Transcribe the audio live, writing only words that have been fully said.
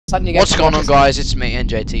What's going on, guys? It's me,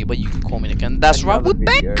 NJT, but you can call me Nick. And that's right, we're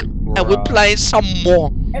back, and we're playing some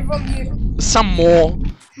more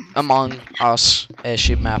Among Us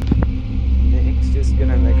airship map. Nick's just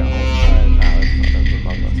gonna make a whole marathon of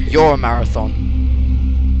Among Us. You're a marathon.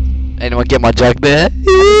 Anyone get my joke there?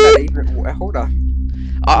 Hold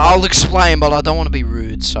on. I'll explain, but I don't want to be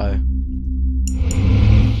rude, so.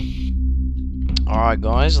 Alright,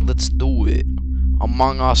 guys, let's do it.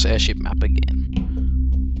 Among Us airship map again.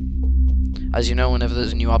 As you know, whenever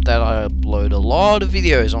there's a new update, I upload a lot of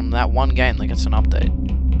videos on that one game that gets an update.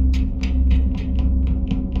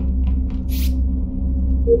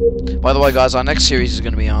 By the way, guys, our next series is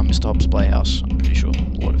going to be Mr. Hopp's Playhouse. I'm pretty sure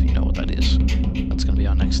a lot of you know what that is. That's going to be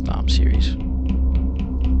our next series.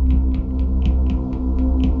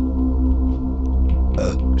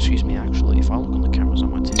 Excuse me, actually, if I look on the cameras, I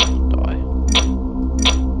might see someone die.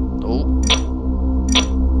 Oh.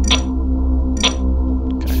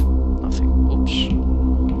 Okay, nothing. Oops.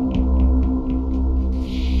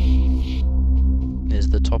 There's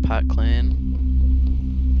the Top Hat clan.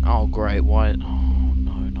 Oh, great, why? Oh,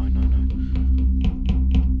 no.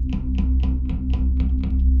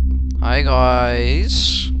 Hi,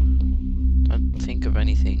 guys. Don't think of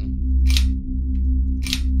anything.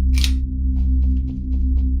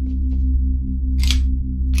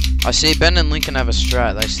 I see Ben and Lincoln have a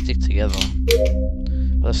strat, they stick together.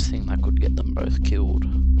 But that's the thing, that could get them both killed.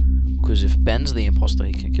 Because if Ben's the imposter,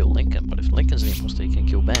 he can kill Lincoln. But if Lincoln's the imposter, he can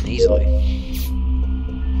kill Ben easily.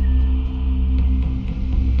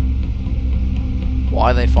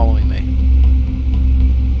 Why are they following me?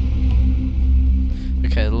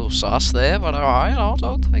 Okay, a little sus there, but alright, I'll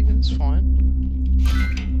take it, it's fine.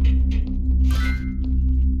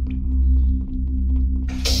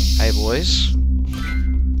 Hey boys.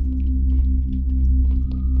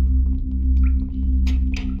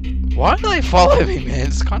 Why do they follow me, man?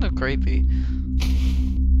 It's kind of creepy.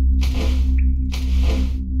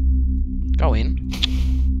 Go in.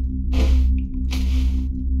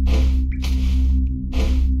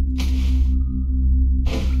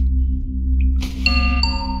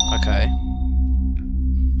 Okay.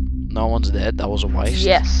 No one's dead. That was a waste.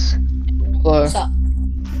 Yes. Hello. What's up?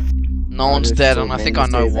 No one's dead, and I think I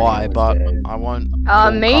know why, but I won't.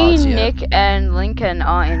 Me, Nick, and Lincoln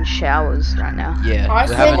are in showers right now. Yeah,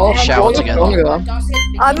 we're having shower together.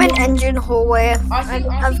 I'm in engine hallway.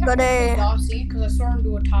 I've got a. Darcy because I saw him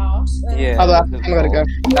do a task. Yeah. I'm gonna go.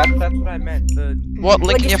 That's what I meant. What,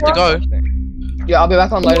 Link? You have to go. Yeah, I'll be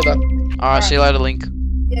back on later though. Alright, see you later, Link.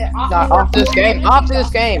 Yeah. After this game. After this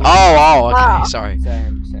game. Oh, okay. Sorry.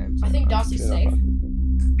 Same. I think Darcy's safe.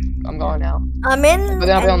 I'm going now. I'm in. But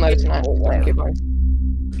then I'll be on later tonight. Keep going.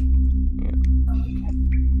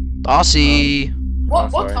 Darcy.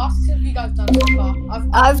 What tasks have you guys done so far?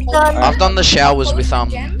 I've done the showers with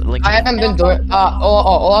Lincoln. I haven't been doing.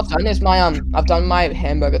 All I've done is my I've done my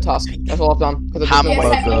hamburger task. That's all I've done. Hamburger.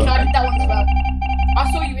 Yes, can I get that one as well?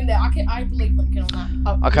 I saw you in there. I believe Lincoln on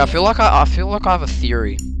that. Okay, I feel like I have a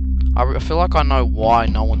theory. I feel like I know why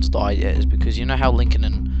no one's died yet. Is because you know how Lincoln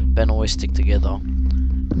and Ben always stick together.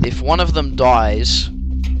 If one of them dies,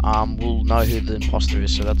 we'll know who the imposter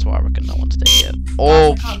is. So that's why I reckon no one's dead yet.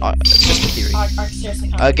 Or it's just a theory.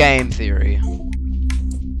 A game theory.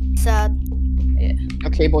 Sad. Yeah. My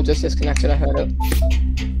keyboard just disconnected. I heard it.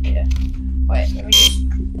 Yeah. Wait, let me just.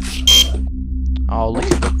 Oh, look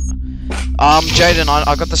at the. Jaden,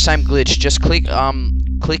 I got the same glitch. Just click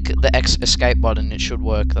the X escape button. It should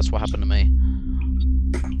work. That's what happened to me.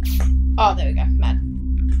 Oh, there we go. Mad.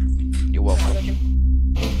 You're welcome.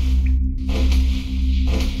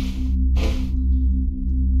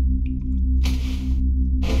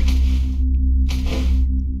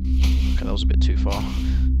 Okay, that was a bit too far.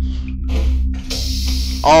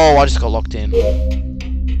 Oh, I just got locked in.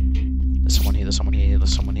 There's someone here, there's someone here,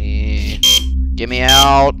 there's someone here. Get me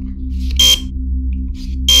out.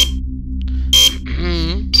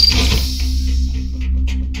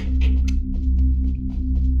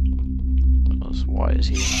 Those wires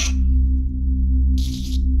here.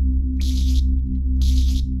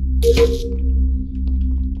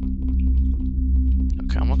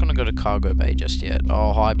 Okay, I'm not gonna go to cargo bay just yet.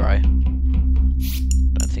 Oh, hi, bro.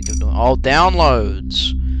 Don't think of doing. Oh,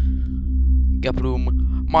 downloads. Get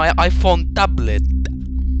from my iPhone tablet.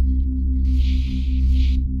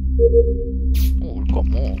 Oh, we've got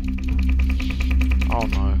more. Oh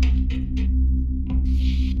no.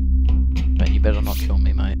 Ben, you better not kill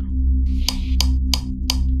me, mate.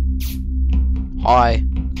 Hi.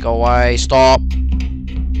 Go away. Stop.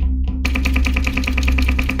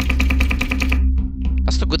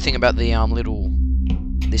 That's the good thing about the little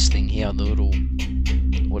this thing here, the little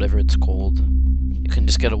whatever it's called. can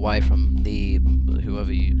just get away from the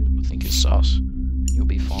whoever you think is sus. You'll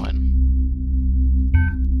be fine.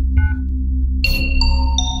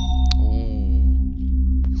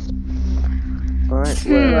 Alright,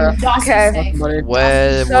 Okay. Where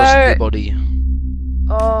was So- the body?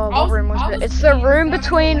 Oh, what room was it? It's the room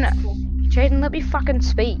between. Jaden, let me fucking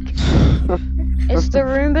speak. It's the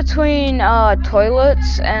room between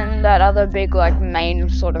toilets and that other big like main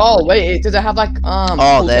sort of. Oh wait, does it have like Oh,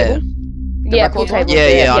 pool there. table? yeah, record pool one? table.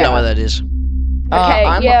 Yeah, I know where that is. Okay,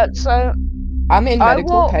 I'm, yeah. So I'm in I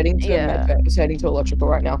medical, will- heading to yeah. heading to electrical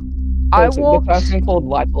right now. I The walked. person called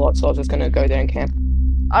Light a lot, so I was just gonna go there and camp.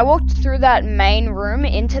 I walked through that main room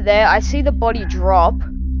into there. I see the body drop,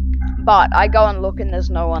 but I go and look and there's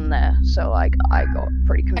no one there. So like I got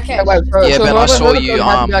pretty confused. Okay. Wait, so Yeah, Ben, I whoever- saw whoever you.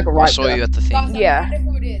 had to be, like, I right saw there. you at the Guys, thing. Yeah. I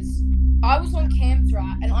know who it is. I was on cams,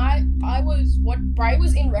 right? And I was Bray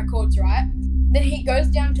was in records, right? Then he goes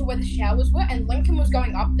down to where the showers were, and Lincoln was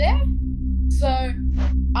going up there. So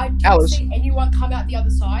I didn't Showers. see anyone come out the other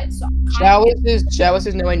side. So I kinda Showers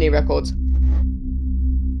is nowhere near records.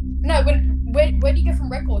 No, where do you go from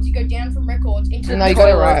records? You go down from records into No, you the go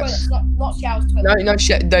toilet, right. toilets, not showers, toilet. No,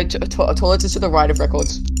 the toilets is to the right of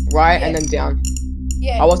records, right, and then down.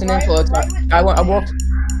 Yeah, I wasn't in Bray- toilets. Bray went I down there, walked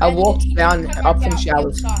and then he down came up back from out the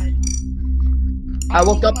other showers. side. I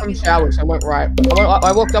walked think up it from might be showers. I went right.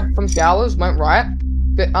 I walked up from showers, went right.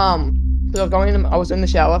 But because I was going in, I was in the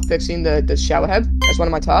shower fixing the shower head. That's one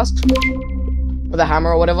of my tasks with a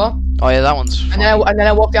hammer or whatever. Oh yeah, that one's. And then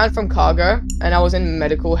I walked down from cargo, and I was in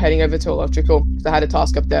medical, heading over to electrical because I had a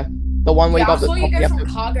task up there. The one where Yeah, I you got saw you the. go you from have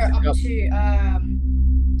to- cargo up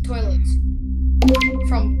to toilets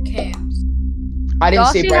from cams. I didn't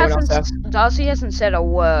see Bray when I was there. Darcy hasn't said a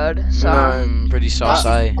word, so Pretty sus,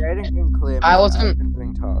 eh? Jaden can clear me. I wasn't- I've been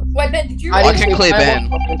doing tasks. Wait, Ben, did you? I I didn't can see- clear I Ben.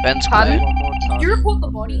 walked- Ben's Pardon? clear. One more Did time. you report the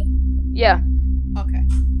body? yeah. Okay.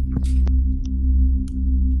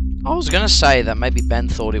 I was gonna say that maybe Ben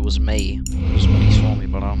thought it was me. It was when he saw me,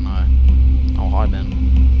 but I don't know. Oh, hi Ben.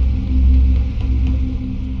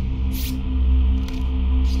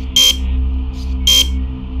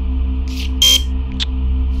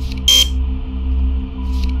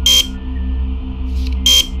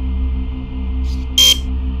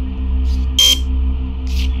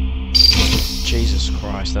 Jesus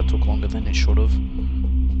Christ, that took longer than it should have.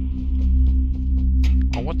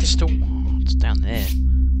 Oh, what? There's still. Oh, it's down there.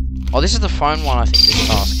 Oh, this is the phone one, I think, this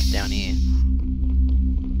task down here.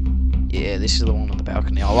 Yeah, this is the one on the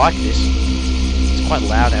balcony. I like this. It's quite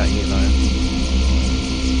loud out here, though.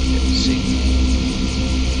 Sick.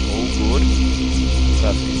 All good.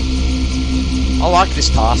 Perfect. I like this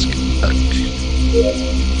task.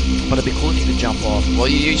 But it'd be cool if you could jump off. Well,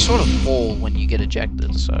 you sort of fall when you get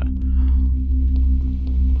ejected, so...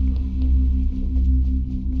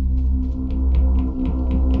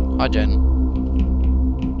 Hi, Jen.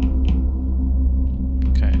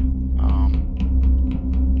 Okay.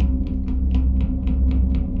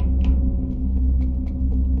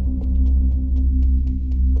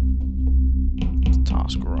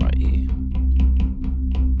 Task right here.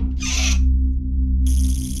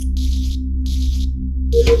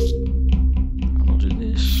 I'll do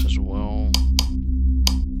this as well.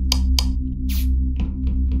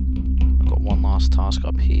 I've got one last task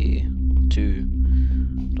up here. Two.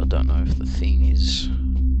 I don't know if the thing is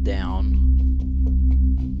down.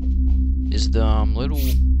 Is the little...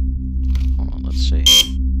 Hold on, let's see.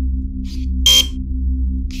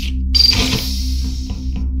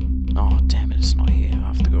 Oh, damn it, it's not here. I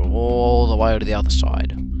have to go all the way to the other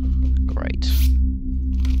side. Great.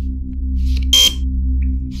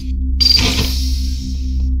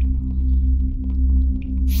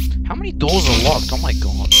 How many doors are locked? Oh my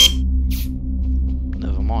god.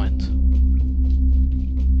 Never mind.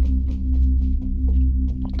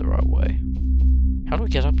 Not the right way. How do we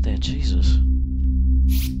get up there? Jesus.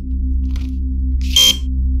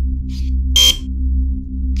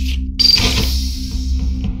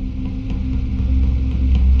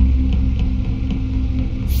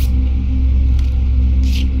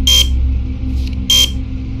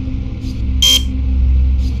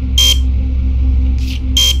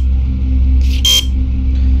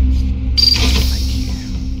 Thank you.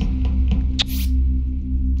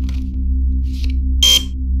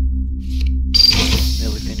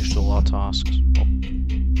 Nearly finished all our tasks. Oh.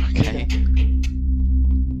 Okay.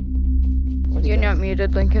 You're not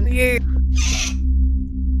muted, Lincoln.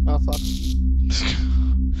 Oh fuck.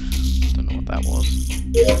 Don't know what that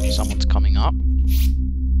was. Someone's coming up.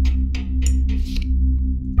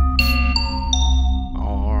 Oh,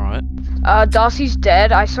 alright. Darcy's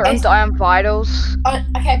dead. I saw him die on vitals.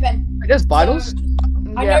 Okay, Ben. I guess vitals.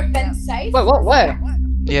 I know Ben's safe. Wait, what? Where?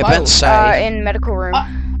 Yeah, Ben's safe. In medical room.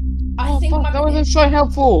 I think fuck, that wasn't so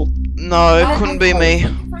helpful. No, it couldn't be me.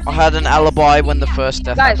 I had an alibi when the first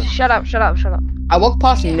death Guys, happened. shut up. I walked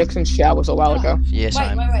past Nixon's showers a while ago. Yeah,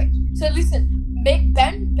 same. Wait. So listen,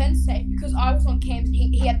 Ben's safe because I was on cams and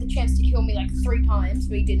he had the chance to kill me like 3 times,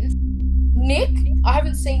 but he didn't. Nick, I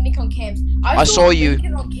haven't seen Nick on cams. I saw you.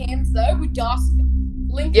 Lincoln on cams though with Darcy.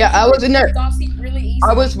 Lincoln, Yeah, I was in there. Darcy really easy.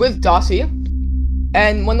 I was with Darcy,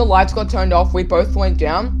 and when the lights got turned off, we both went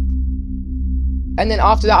down. And then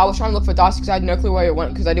after that, I was trying to look for Darcy because I had no clue where he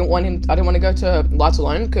went because I didn't want to go to lights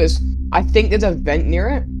alone because I think there's a vent near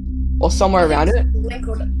it or somewhere around it.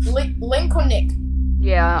 Link or Nick.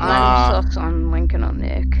 Yeah, Nah. I'm sus on Lincoln or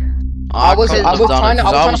Nick. I was couldn't have done it trying to-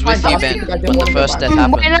 'cause I I was was trying with to you, find Ben, Darcy, when the I first death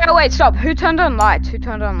didn't Wait, happened. no, wait, stop. Who turned on lights? It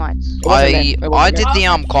wasn't me. It wasn't I me. did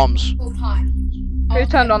the comms. Full time. Who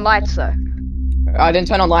turned on lights though? I didn't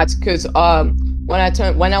turn on lights because when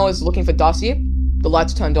I was looking for Darcy, the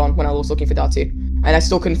lights turned on when I was looking for Darcy, and I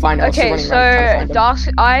still couldn't find her. I was still Okay, running around trying to so find her.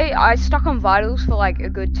 Darcy, I stuck on vitals for like a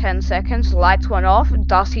good 10 seconds. Lights went off.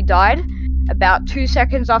 Darcy died. About 2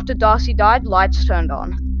 seconds after Darcy died, lights turned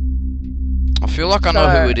on. I feel like I know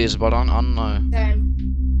who it is, but I don't know.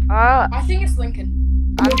 I think it's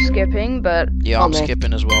Lincoln. I'm skipping, but Yeah, Oh, I'm man.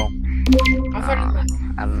 skipping as well. I thought it was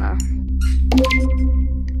I don't know.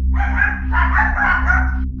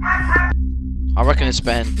 I reckon it's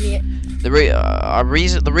Ben. Yeah. The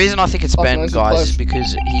reason I think it's Oh, Ben, nice and guys, close. is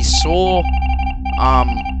because he saw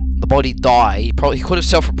the body die. He could have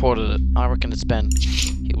self-reported it. I reckon it's Ben.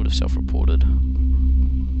 He would have self-reported.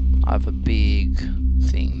 I have a big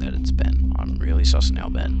thing that it's Ben. I'm really sussing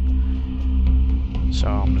out Ben. So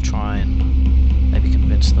I'm gonna try and maybe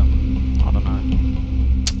convince them. I don't know.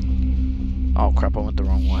 Oh crap! I went the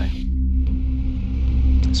wrong way.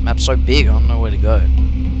 This map's so big. I don't know where to go.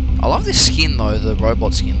 I love this skin though. The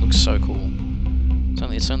robot skin looks so cool.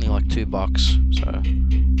 It's only like $2. So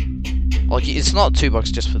like it's not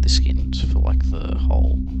 $2 just for the skin. It's for like the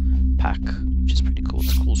whole pack, which is pretty cool.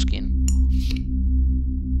 It's a cool skin.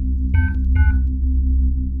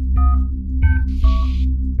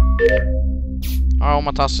 Alright, all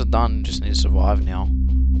my tasks are done, just need to survive now.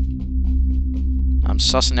 I'm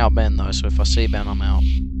sussing out Ben though, so if I see Ben, I'm out.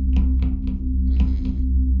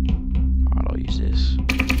 Alright, I'll use this.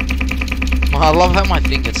 I love how my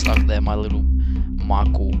thing gets stuck there, my little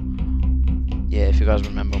Michael. Yeah, if you guys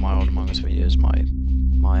remember my old Among Us videos, my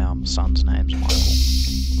son's name's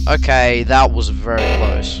Michael. Okay, that was very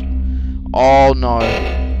close. Oh no.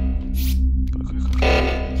 Go.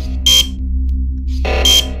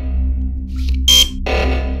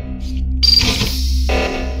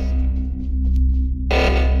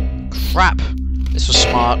 Crap! This was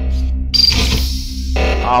smart.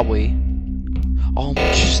 Are we? Oh,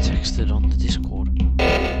 Mitch just texted on the Discord.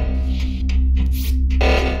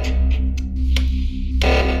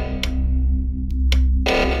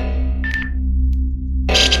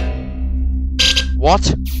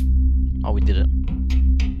 What? Oh, we did it.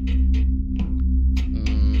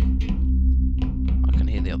 I can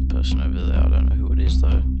hear the other person over there. I don't know who it is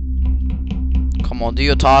though. Come on, do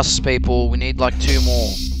your tasks, people. We need like 2 more.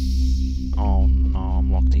 Oh no,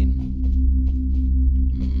 I'm locked in.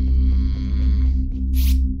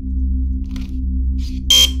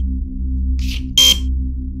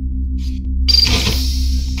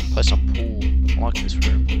 Place a pool. I like this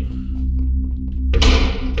room.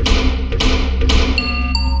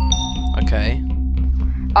 Okay.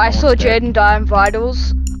 I saw one's dead. Jaden die in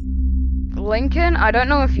vitals. Lincoln, I don't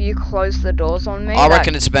know if you closed the doors on me. I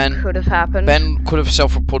reckon it's Ben. Could have happened. Ben could have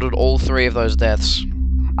self-reported all 3 of those deaths.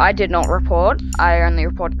 I did not report. I only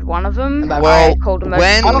reported one of them. Well, I called him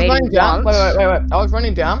when- I was meeting running down. once. Wait. I was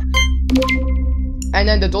running down, and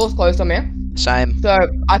then the doors closed on me. Same. So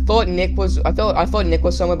I thought Nick was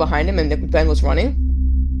somewhere behind him, and Ben was running.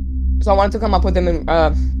 So I wanted to come up with him, and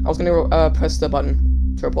I was gonna press the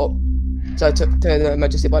button to report. So to the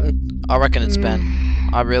emergency button. I reckon it's Ben.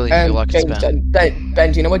 I really feel like it's Ben.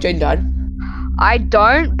 Ben, do you know where Jaden died? I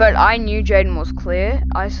don't, but I knew Jaden was clear.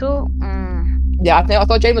 I saw. Yeah, I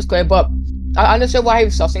thought Jaden was clear, but I understood why he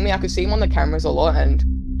was sussing me. I could see him on the cameras a lot, and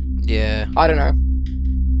Yeah. I don't know.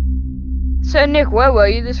 So Nick, where were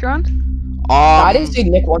you this round? I didn't see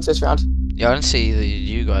Nick once this round. Yeah, I didn't see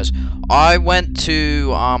you guys. I went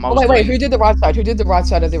to I was Wait, doing- who did the right side? Who did the right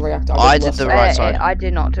side of the reactor? I did the right side. I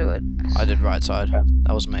did not do it. I did right side. Okay.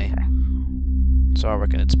 That was me. So I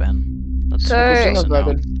reckon it's Ben. That's So- what Shouldn't it's have now.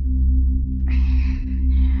 voted.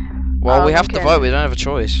 Well, we have to okay. vote. We don't have a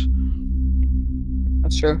choice.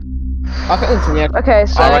 That's true. I reckon Nick. Okay,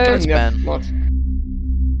 so. I reckon it's Ben. Much.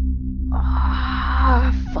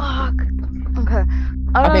 Ah, fuck. Okay.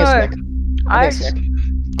 I think it's don't Nick. know. I think it's Nick.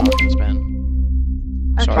 It's Ben.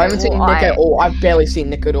 Okay, I haven't seen well, Nick at all. I've barely seen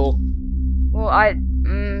Nick at all. Well,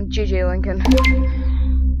 GG Lincoln.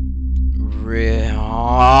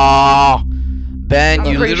 Oh, Ben, I'm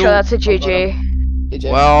you pretty little. sure that's a GG. Did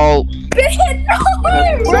you? Well, Let's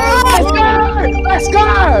go!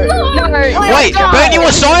 No, wait, go! Ben, you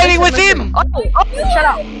were siding with him. Oh, shut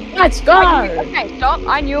up. Let's go! Okay, stop.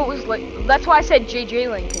 I knew it was that's why I said GG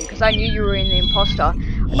Lincoln, because I knew you were in the imposter.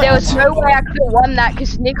 There was no way I could have won that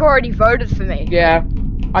because Nick already voted for me. Yeah.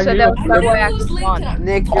 I So knew there it. was no way I could have won.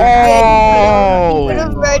 Nick, Would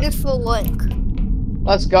have Oh. voted for Link.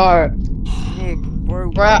 Let's go. Nick, bro.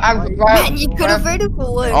 Bro, Man, you could have voted for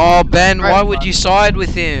Link. Oh, Ben, why would you side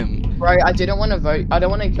with him? Bro, I didn't want to vote. I don't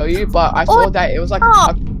want to kill you, but I saw that it was like Oh,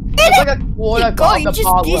 a quarter God, of you the just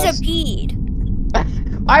part list. disappeared.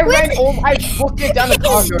 I booked it down the You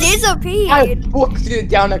cargo. just I disappeared. booked it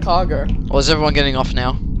down the cargo. Or is everyone getting off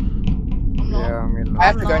now? Yeah, I'm gonna. I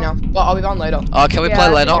have to go now, but I'll be on later. Can we Yeah,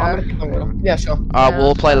 play I think later? Yeah, sure.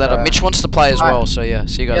 We'll play later. Yeah. Mitch wants to play as Alright. well, so yeah,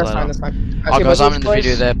 see you guys Yeah, later. that's fine. Alright guys, I'm in the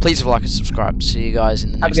video there. Please like and subscribe. See you guys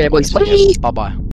in the Have a next good day, video. boys. Bye bye.